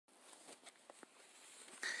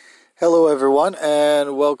Hello, everyone,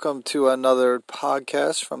 and welcome to another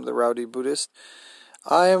podcast from the Rowdy Buddhist.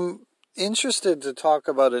 I'm interested to talk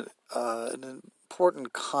about an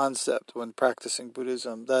important concept when practicing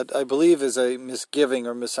Buddhism that I believe is a misgiving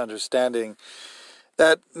or misunderstanding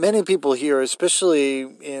that many people hear, especially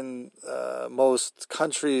in most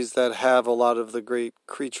countries that have a lot of the great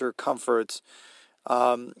creature comforts,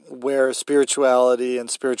 where spirituality and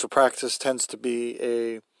spiritual practice tends to be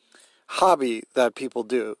a hobby that people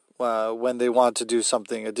do when they want to do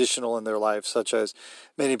something additional in their life, such as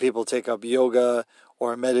many people take up yoga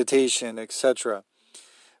or meditation, etc.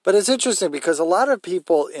 But it's interesting because a lot of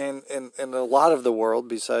people in a lot of the world,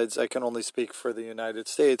 besides I can only speak for the United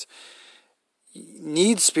States,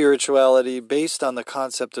 need spirituality based on the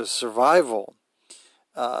concept of survival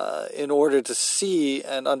in order to see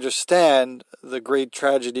and understand the great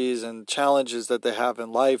tragedies and challenges that they have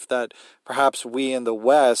in life that perhaps we in the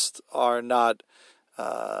West are not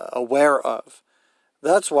aware of.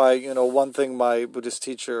 That's why, one thing my Buddhist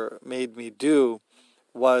teacher made me do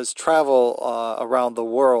was travel around the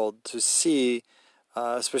world to see,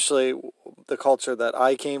 especially the culture that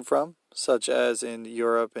I came from, such as in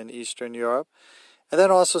Europe and Eastern Europe, and then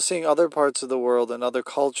also seeing other parts of the world and other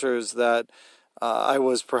cultures that I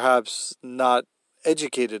was perhaps not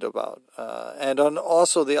educated about. And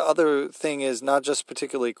also the other thing is not just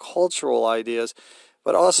particularly cultural ideas,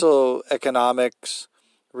 but also economics,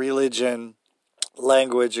 religion,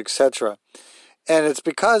 language, etc. And it's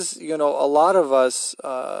because, a lot of us,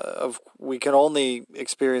 we can only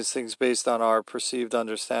experience things based on our perceived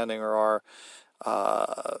understanding or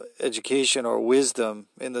our education or wisdom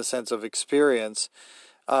in the sense of experience,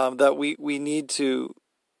 that we need to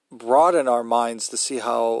broaden our minds to see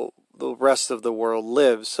how the rest of the world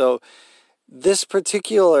lives. So this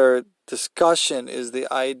particular discussion is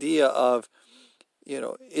the idea of,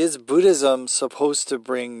 is Buddhism supposed to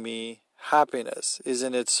bring me happiness?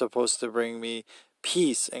 Isn't it supposed to bring me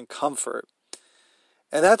peace and comfort?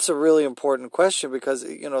 And that's a really important question because,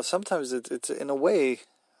 sometimes it's in a way,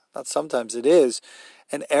 not sometimes it is,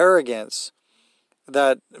 an arrogance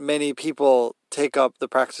that many people take up the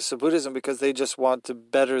practice of Buddhism because they just want to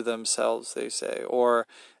better themselves, they say, or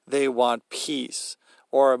they want peace,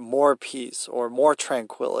 or more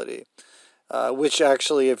tranquility, which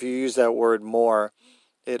actually, if you use that word more,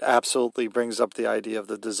 it absolutely brings up the idea of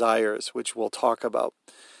the desires, which we'll talk about.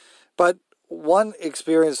 But one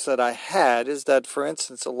experience that I had is that, for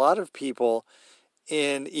instance, a lot of people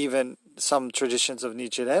in even some traditions of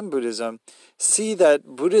Nichiren Buddhism see that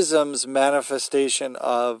Buddhism's manifestation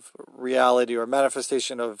of reality or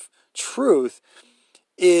manifestation of truth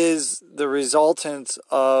is the resultant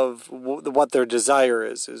of what their desire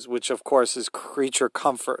is which of course is creature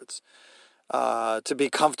comforts, to be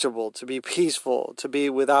comfortable, to be peaceful, to be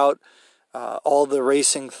without all the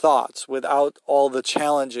racing thoughts, without all the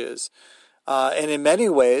challenges. And in many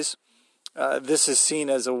ways, this is seen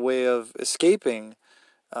as a way of escaping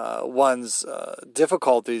one's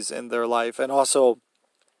difficulties in their life. And also,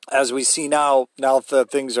 as we see now that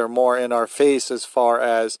things are more in our face as far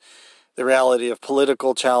as the reality of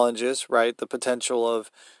political challenges, right? The potential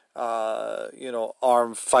of,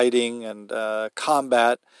 armed fighting and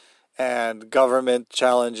combat and government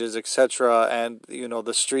challenges, etc. And,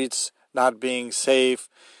 the streets not being safe,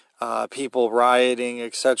 people rioting,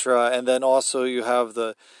 etc. And then also you have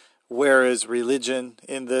where is religion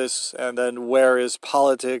in this? And then where is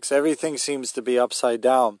politics? Everything seems to be upside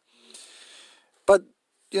down. But,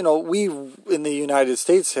 we in the United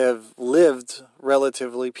States have lived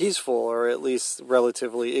relatively peaceful, or at least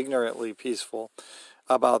relatively ignorantly peaceful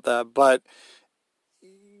about that. But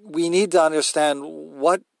we need to understand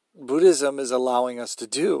what Buddhism is allowing us to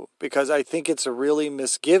do, because I think it's a really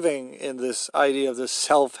misgiving in this idea of this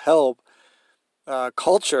self-help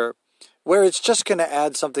culture, where it's just going to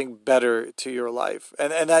add something better to your life.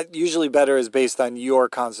 And that usually better is based on your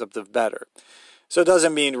concept of better. So it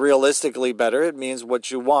doesn't mean realistically better. It means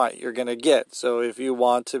what you want, you're going to get. So if you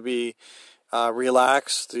want to be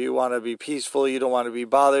relaxed, you want to be peaceful, you don't want to be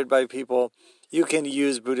bothered by people, you can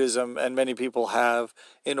use Buddhism, and many people have,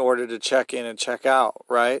 in order to check in and check out,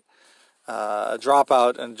 right? Drop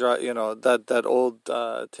out and, that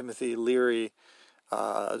old Timothy Leary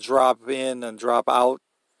drop in and drop out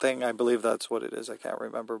thing, I believe that's what it is, I can't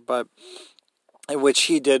remember, but which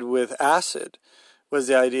he did with acid, was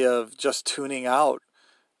the idea of just tuning out.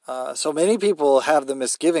 So many people have the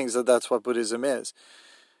misgivings that that's what Buddhism is.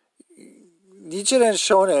 Nichiren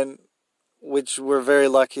Shonin, which we're very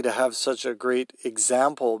lucky to have such a great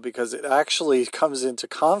example, because it actually comes into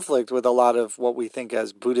conflict with a lot of what we think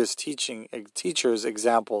as Buddhist teachers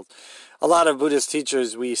examples. A lot of Buddhist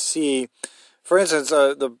teachers we see For instance,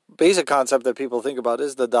 the basic concept that people think about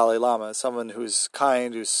is the Dalai Lama, someone who's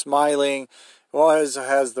kind, who's smiling, who always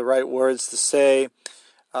has the right words to say.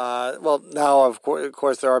 Well, now, of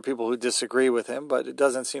course, there are people who disagree with him, but it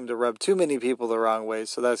doesn't seem to rub too many people the wrong way,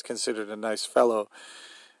 so that's considered a nice fellow.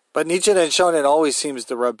 But Nichiren Shonin always seems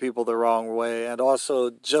to rub people the wrong way, and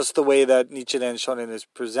also just the way that Nichiren Shonin is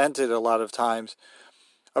presented a lot of times,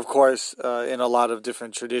 of course, in a lot of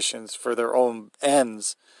different traditions for their own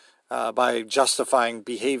ends, by justifying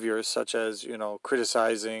behaviors such as,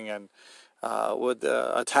 criticizing and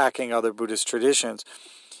attacking other Buddhist traditions.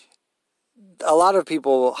 A lot of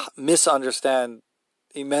people misunderstand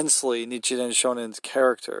immensely Nichiren Shonin's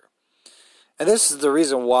character. And this is the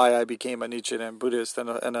reason why I became a Nichiren Buddhist and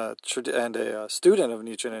a student of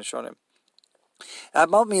Nichiren Shonin. At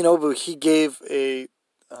Mount Minobu, he gave a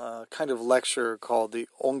kind of lecture called the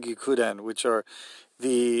Ongi-kuden, which are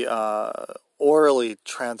the orally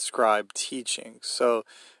transcribed teachings. So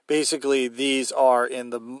basically, these are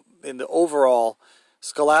in the overall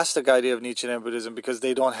scholastic idea of Nichiren Buddhism, because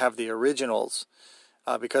they don't have the originals,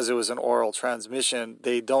 because it was an oral transmission.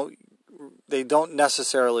 They don't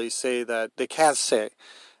necessarily say that, they can't say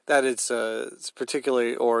that it's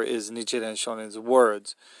particularly or is Nichiren Shonin's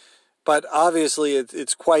words. But obviously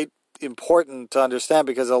it's quite important to understand,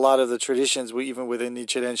 because a lot of the traditions, even within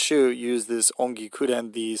Nichiren Shu, use this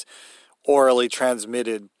Ongi-kuden, these orally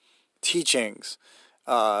transmitted teachings,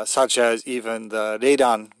 such as even the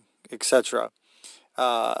Reidan, etc.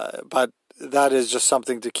 But that is just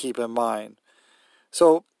something to keep in mind.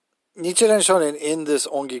 So Nichiren Shonin, in this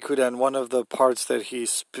Ongi-kuden, one of the parts that he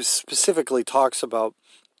specifically talks about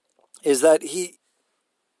is that he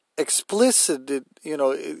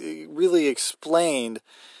really explained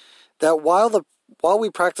that while we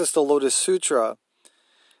practice the Lotus Sutra,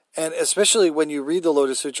 and especially when you read the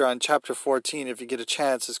Lotus Sutra on chapter 14, if you get a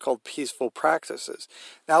chance, it's called Peaceful Practices.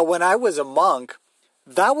 Now, when I was a monk,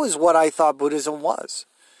 that was what I thought Buddhism was.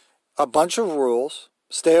 A bunch of rules.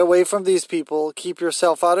 Stay away from these people, keep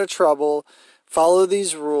yourself out of trouble, follow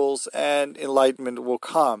these rules, and enlightenment will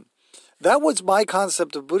come. That was my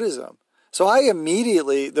concept of Buddhism. So I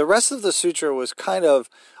immediately, the rest of the sutra was kind of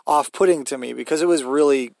off-putting to me, because it was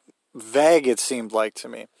really vague, it seemed like to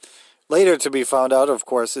me. Later to be found out, of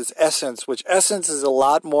course, is essence, which essence is a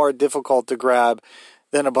lot more difficult to grab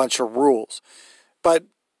than a bunch of rules. But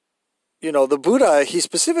the Buddha, he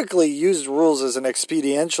specifically used rules as an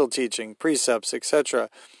experiential teaching, precepts, etc.,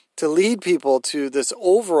 to lead people to this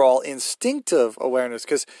overall instinctive awareness,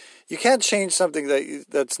 because you can't change something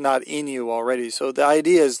that's not in you already. So the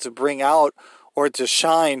idea is to bring out or to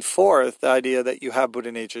shine forth the idea that you have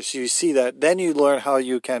Buddha nature. So you see that, then you learn how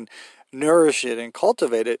you can nourish it and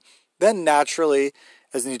cultivate it. Then naturally,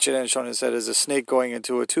 as Nichiren Shonin said, as a snake going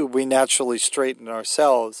into a tube, we naturally straighten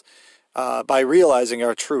ourselves by realizing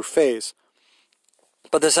our true face.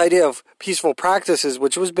 But this idea of peaceful practices,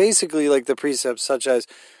 which was basically like the precepts such as,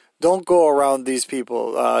 don't go around these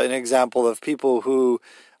people. An example of people who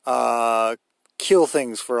kill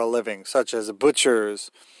things for a living, such as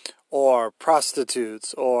butchers or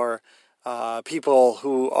prostitutes or people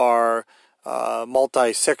who are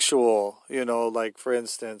multisexual, like for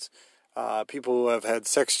instance, people who have had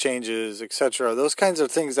sex changes, etc. Those kinds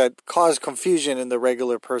of things that cause confusion in the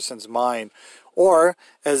regular person's mind, or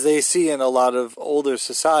as they see in a lot of older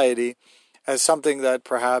society, as something that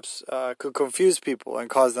perhaps could confuse people and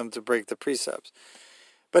cause them to break the precepts.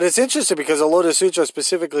 But it's interesting because the Lotus Sutra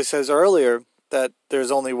specifically says earlier that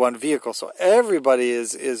there's only one vehicle. So everybody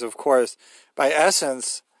is of course, by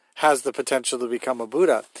essence, has the potential to become a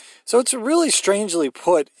Buddha. So it's really strangely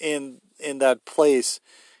put in that place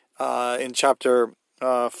in chapter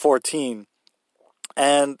 14.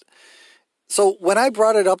 And so when I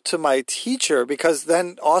brought it up to my teacher, because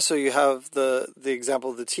then also you have the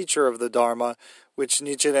example of the teacher of the Dharma, which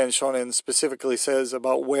Nichiren Shonin specifically says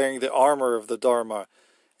about wearing the armor of the Dharma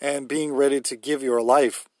and being ready to give your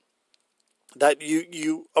life, that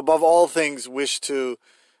you above all things wish to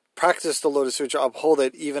practice the Lotus Sutra, uphold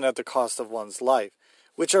it even at the cost of one's life,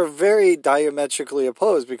 which are very diametrically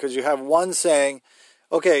opposed, because you have one saying,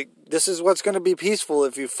 okay, this is what's going to be peaceful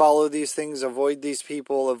if you follow these things, avoid these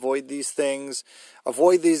people, avoid these things,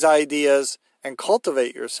 avoid these ideas, and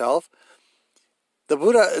cultivate yourself. The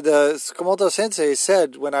Tsukamoto Sensei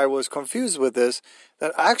said, when I was confused with this,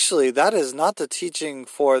 that actually that is not the teaching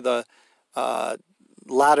for the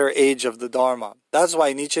latter age of the Dharma. That's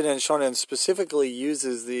why Nichiren Shonin specifically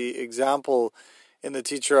uses the example in the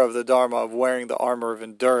teacher of the Dharma of wearing the armor of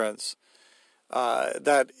endurance.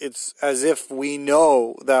 That it's as if we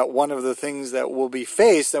know that one of the things that will be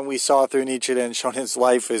faced, and we saw through Nichiren Shonin's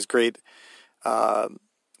life, is great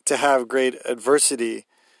to to have great adversity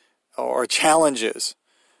or challenges,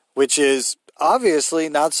 which is obviously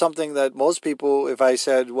not something that most people, if I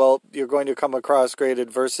said, well, you're going to come across great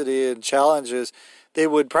adversity and challenges, they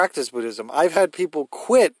would practice Buddhism. I've had people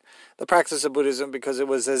quit the practice of Buddhism because it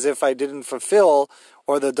was as if I didn't fulfill,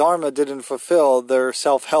 or the Dharma didn't fulfill, their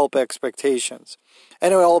self-help expectations.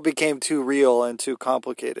 And it all became too real and too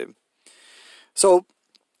complicated. So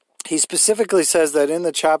he specifically says that in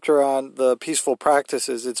the chapter on the peaceful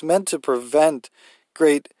practices, it's meant to prevent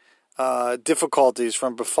great difficulties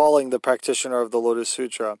from befalling the practitioner of the Lotus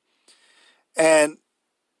Sutra. And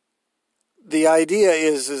the idea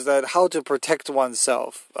is that how to protect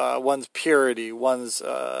oneself, one's purity, one's,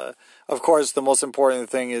 of course, the most important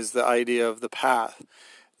thing is the idea of the path,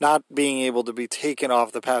 not being able to be taken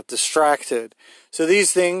off the path, distracted. So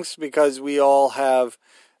these things, because we all have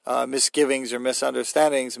misgivings or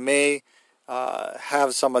misunderstandings, may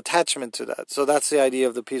have some attachment to that. So that's the idea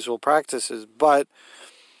of the peaceful practices. But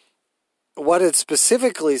what it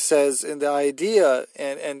specifically says in the idea,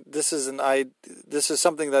 and this is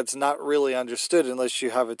something that's not really understood unless you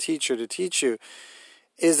have a teacher to teach you,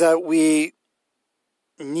 is that we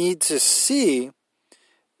need to see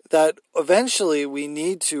that eventually we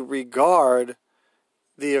need to regard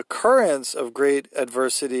the occurrence of great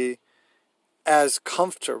adversity as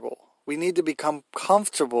comfortable. We need to become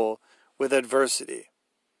comfortable with adversity.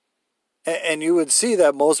 And you would see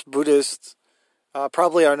that most Buddhists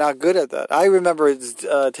probably are not good at that. I remember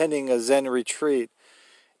attending a Zen retreat.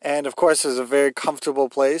 And of course, it's a very comfortable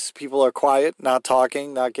place. People are quiet, not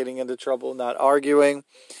talking, not getting into trouble, not arguing.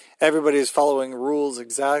 Everybody's following rules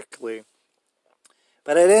exactly.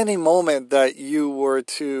 But at any moment that you were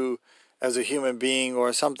to, as a human being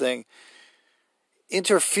or something,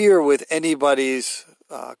 interfere with anybody's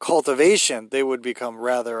cultivation, they would become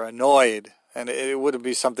rather annoyed. And it wouldn't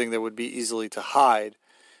be something that would be easily to hide.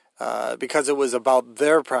 Because it was about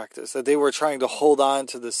their practice, that they were trying to hold on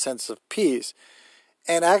to the sense of peace.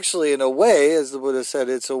 And actually, in a way, as the Buddha said,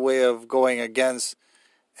 it's a way of going against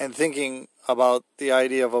and thinking about the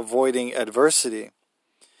idea of avoiding adversity.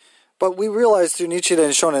 But we realize through Nichiren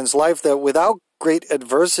Shonen's life that without great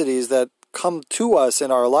adversities that come to us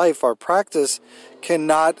in our life, our practice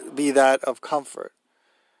cannot be that of comfort.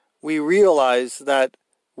 We realize that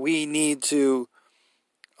we need to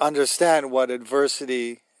understand what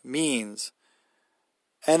adversity means,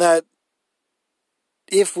 and that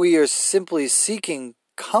if we are simply seeking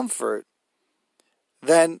comfort,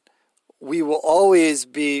 then we will always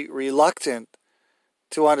be reluctant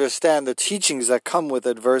to understand the teachings that come with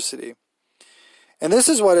adversity. And this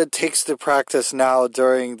is what it takes to practice now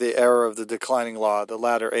during the era of the declining law, the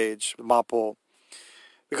latter age, Mappo.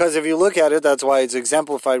 Because if you look at it, that's why it's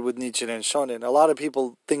exemplified with Nichiren Shonin. A lot of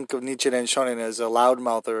people think of Nichiren Shonin as a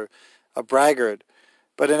loudmouth or a braggart.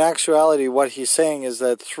 But in actuality, what he's saying is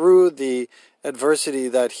that through the adversity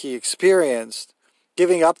that he experienced,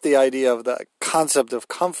 giving up the idea of the concept of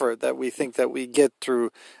comfort that we think that we get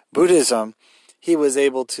through Buddhism, he was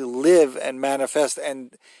able to live and manifest,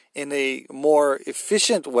 and in a more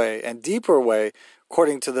efficient way and deeper way,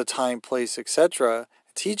 according to the time, place, etc.,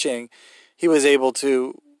 teaching, he was able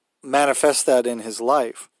to manifest that in his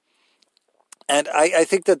life. And I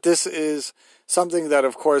think that this is something that,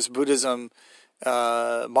 of course, Buddhism,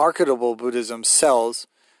 marketable Buddhism, sells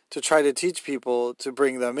to try to teach people to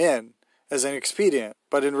bring them in as an expedient.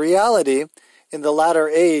 But in reality, in the latter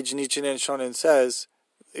age, Nichiren Shonin says,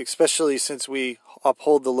 especially since we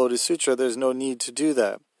uphold the Lotus Sutra, there's no need to do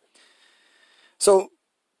that. So,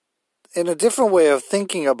 in a different way of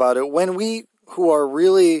thinking about it, when we who are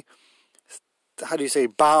really,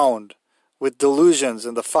 bound with delusions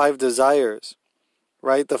and the 5 desires,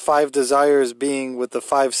 right? The 5 desires being with the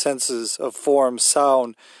 5 senses of form,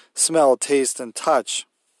 sound, smell, taste, and touch.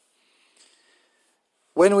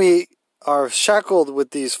 When we are shackled with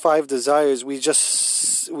these 5 desires, we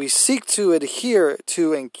seek to adhere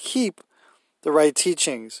to and keep the right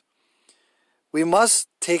teachings. We must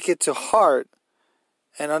take it to heart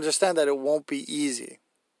and understand that it won't be easy.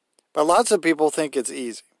 But lots of people think it's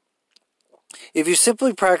easy. If you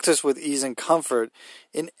simply practice with ease and comfort,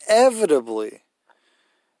 inevitably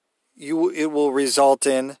it will result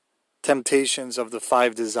in temptations of the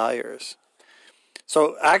 5 desires.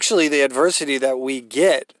 So actually the adversity that we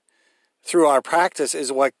get through our practice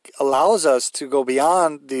is what allows us to go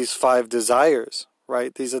beyond these 5 desires,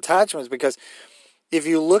 right? These attachments, because if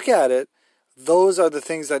you look at it, those are the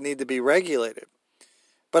things that need to be regulated.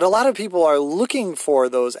 But a lot of people are looking for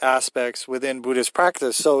those aspects within Buddhist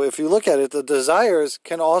practice. So if you look at it, the desires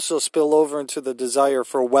can also spill over into the desire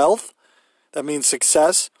for wealth. That means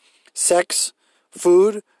success, sex,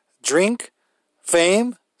 food, drink,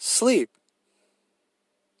 fame, sleep.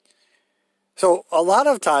 So a lot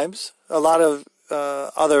of times, a lot of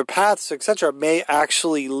other paths, etc., may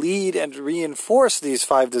actually lead and reinforce these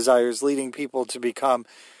 5 desires, leading people to become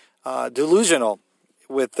delusional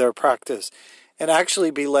with their practice and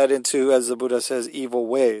actually be led into, as the Buddha says, evil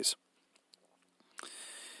ways.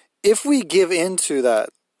 If we give in to that,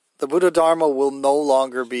 the Buddha Dharma will no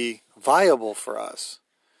longer be viable for us.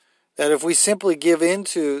 That if we simply give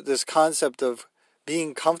into this concept of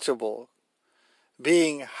being comfortable,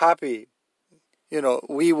 being happy,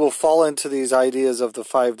 we will fall into these ideas of the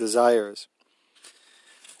 5 desires.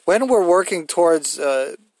 When we're working towards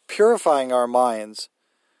purifying our minds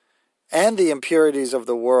and the impurities of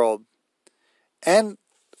the world and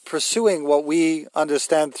pursuing what we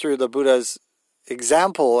understand through the Buddha's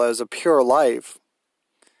example as a pure life,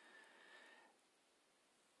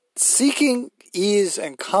 seeking ease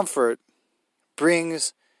and comfort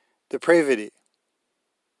brings depravity.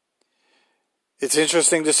 It's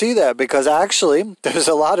interesting to see that because actually there's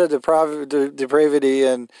a lot of depravity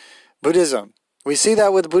in Buddhism. We see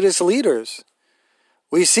that with Buddhist leaders.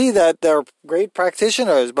 We see that they're great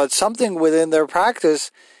practitioners, but something within their practice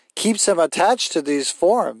keeps them attached to these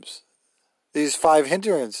forms, these 5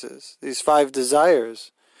 hindrances, these 5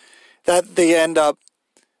 desires, that they end up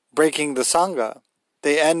breaking the Sangha.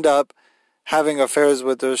 They end up having affairs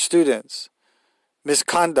with their students,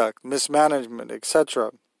 misconduct, mismanagement,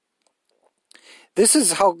 etc. This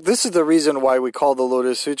is the reason why we call the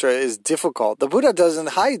Lotus Sutra is difficult. The Buddha doesn't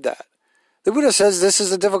hide that. The Buddha says this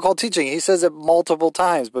is a difficult teaching. He says it multiple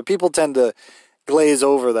times, but people tend to glaze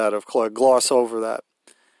over that, gloss over that.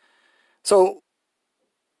 So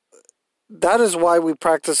that is why we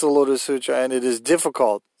practice the Lotus Sutra, and it is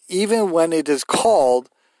difficult, even when it is called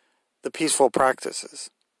the peaceful practices.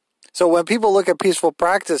 So when people look at peaceful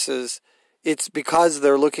practices, it's because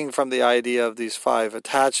they're looking from the idea of these 5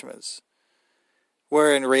 attachments.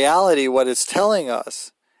 Where in reality, what it's telling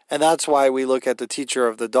us, and that's why we look at the teacher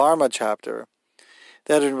of the Dharma chapter,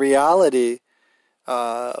 that in reality,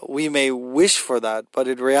 we may wish for that, but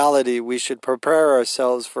in reality, we should prepare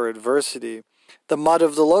ourselves for adversity. The mud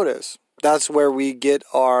of the lotus, that's where we get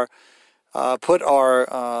put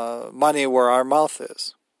our money where our mouth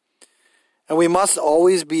is. And we must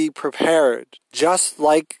always be prepared, just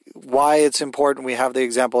like why it's important we have the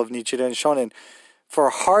example of Nichiren Shonin, for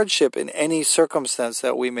hardship in any circumstance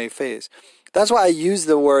that we may face. That's why I use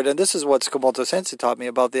the word, and this is what Tsukumoto Sensei taught me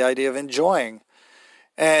about the idea of enjoying.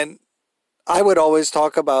 And I would always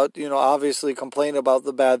talk about, obviously complain about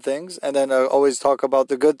the bad things, and then always talk about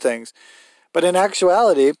the good things. But in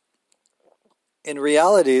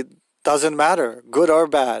reality, doesn't matter, good or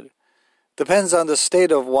bad. Depends on the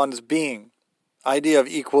state of one's being. Idea of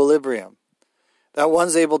equilibrium. That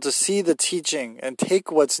one's able to see the teaching and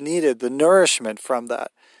take what's needed, the nourishment from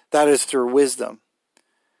that. That is through wisdom.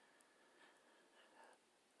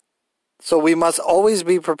 So we must always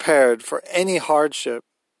be prepared for any hardship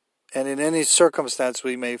and in any circumstance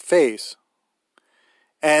we may face.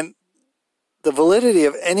 And the validity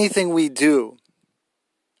of anything we do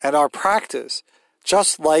and our practice,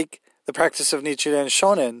 just like the practice of Nichiren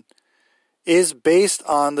Shonin, is based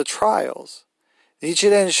on the trials.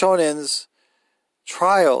 Nichiren Shonin's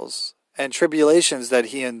trials and tribulations that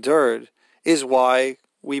he endured is why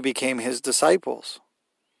we became his disciples.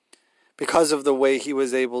 Because of the way he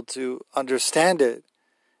was able to understand it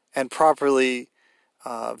and properly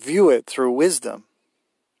view it through wisdom.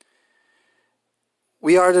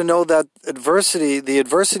 We are to know that the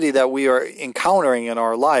adversity that we are encountering in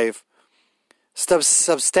our life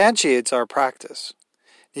substantiates our practice.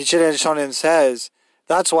 Nichiren Shonin says,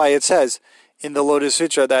 that's why it says in the Lotus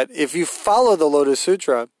Sutra that if you follow the Lotus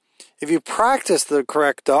Sutra, if you practice the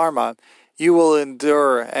correct Dharma, you will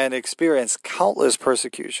endure and experience countless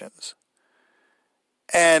persecutions.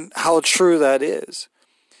 And how true that is.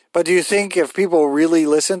 But do you think if people really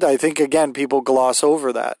listened, I think again people gloss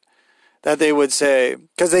over that. That they would say,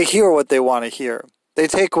 because they hear what they want to hear. They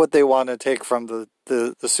take what they want to take from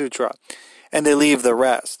the sutra. And they leave the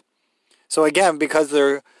rest. So again, because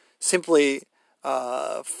they're simply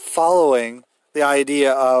following the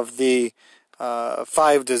idea of the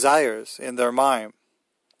 5 desires in their mind.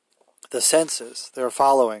 The senses they're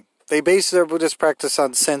following. They base their Buddhist practice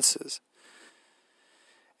on senses.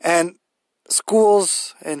 And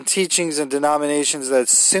schools and teachings and denominations that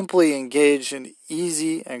simply engage in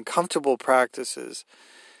easy and comfortable practices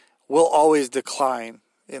will always decline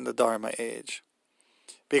in the Dharma age.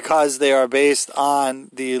 Because they are based on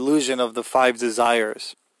the illusion of the 5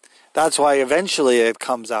 desires. That's why eventually it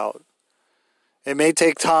comes out. It may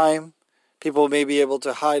take time. People may be able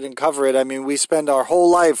to hide and cover it. I mean, we spend our whole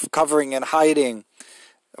life covering and hiding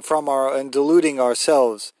and deluding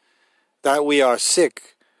ourselves that we are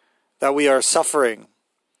sick, that we are suffering,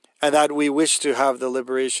 and that we wish to have the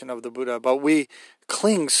liberation of the Buddha. But we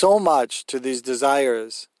cling so much to these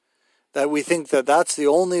desires that we think that that's the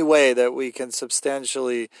only way that we can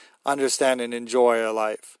substantially understand and enjoy our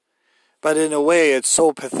life. But in a way, it's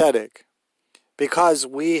so pathetic, because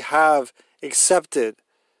we have accepted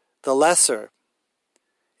the lesser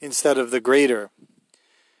instead of the greater.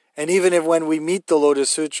 And even if when we meet the Lotus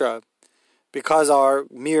Sutra, because our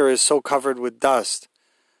mirror is so covered with dust,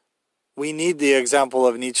 we need the example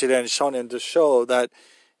of Nichiren Shonin to show that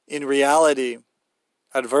in reality,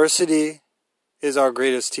 adversity is our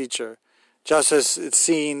greatest teacher. Just as it's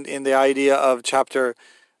seen in the idea of chapter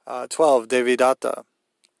 12, Devadatta.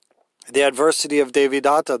 The adversity of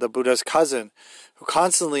Devadatta, the Buddha's cousin, who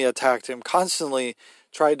constantly attacked him, constantly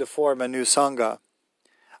tried to form a new Sangha,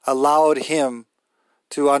 allowed him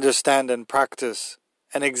to understand and practice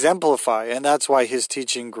and exemplify, and that's why his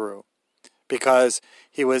teaching grew, because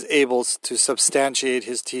he was able to substantiate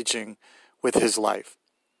his teaching with his life.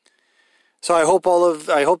 So I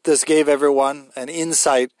hope this gave everyone an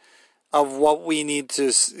insight of what we need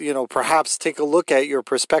to, perhaps take a look at your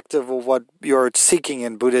perspective of what you're seeking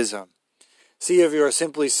in Buddhism. See if you're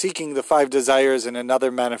simply seeking the 5 desires in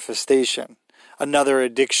another manifestation, another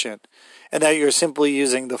addiction, and that you're simply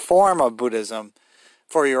using the form of Buddhism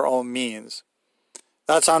for your own means.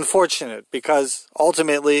 That's unfortunate, because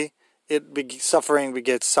ultimately suffering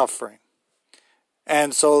begets suffering.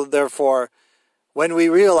 And so therefore, when we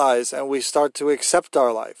realize and we start to accept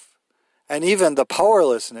our life, and even the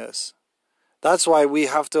powerlessness, that's why we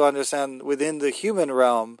have to understand within the human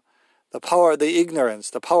realm the power, the ignorance,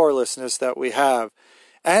 the powerlessness that we have,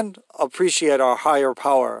 and appreciate our higher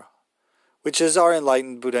power, which is our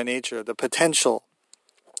enlightened Buddha nature, the potential.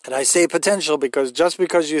 And I say potential because just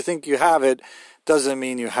because you think you have it doesn't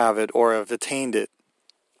mean you have it or have attained it.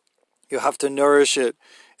 You have to nourish it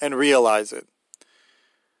and realize it.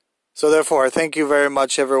 So therefore, thank you very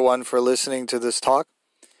much, everyone, for listening to this talk,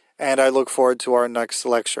 and I look forward to our next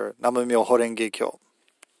lecture. Nam-myoho Renge Kyo.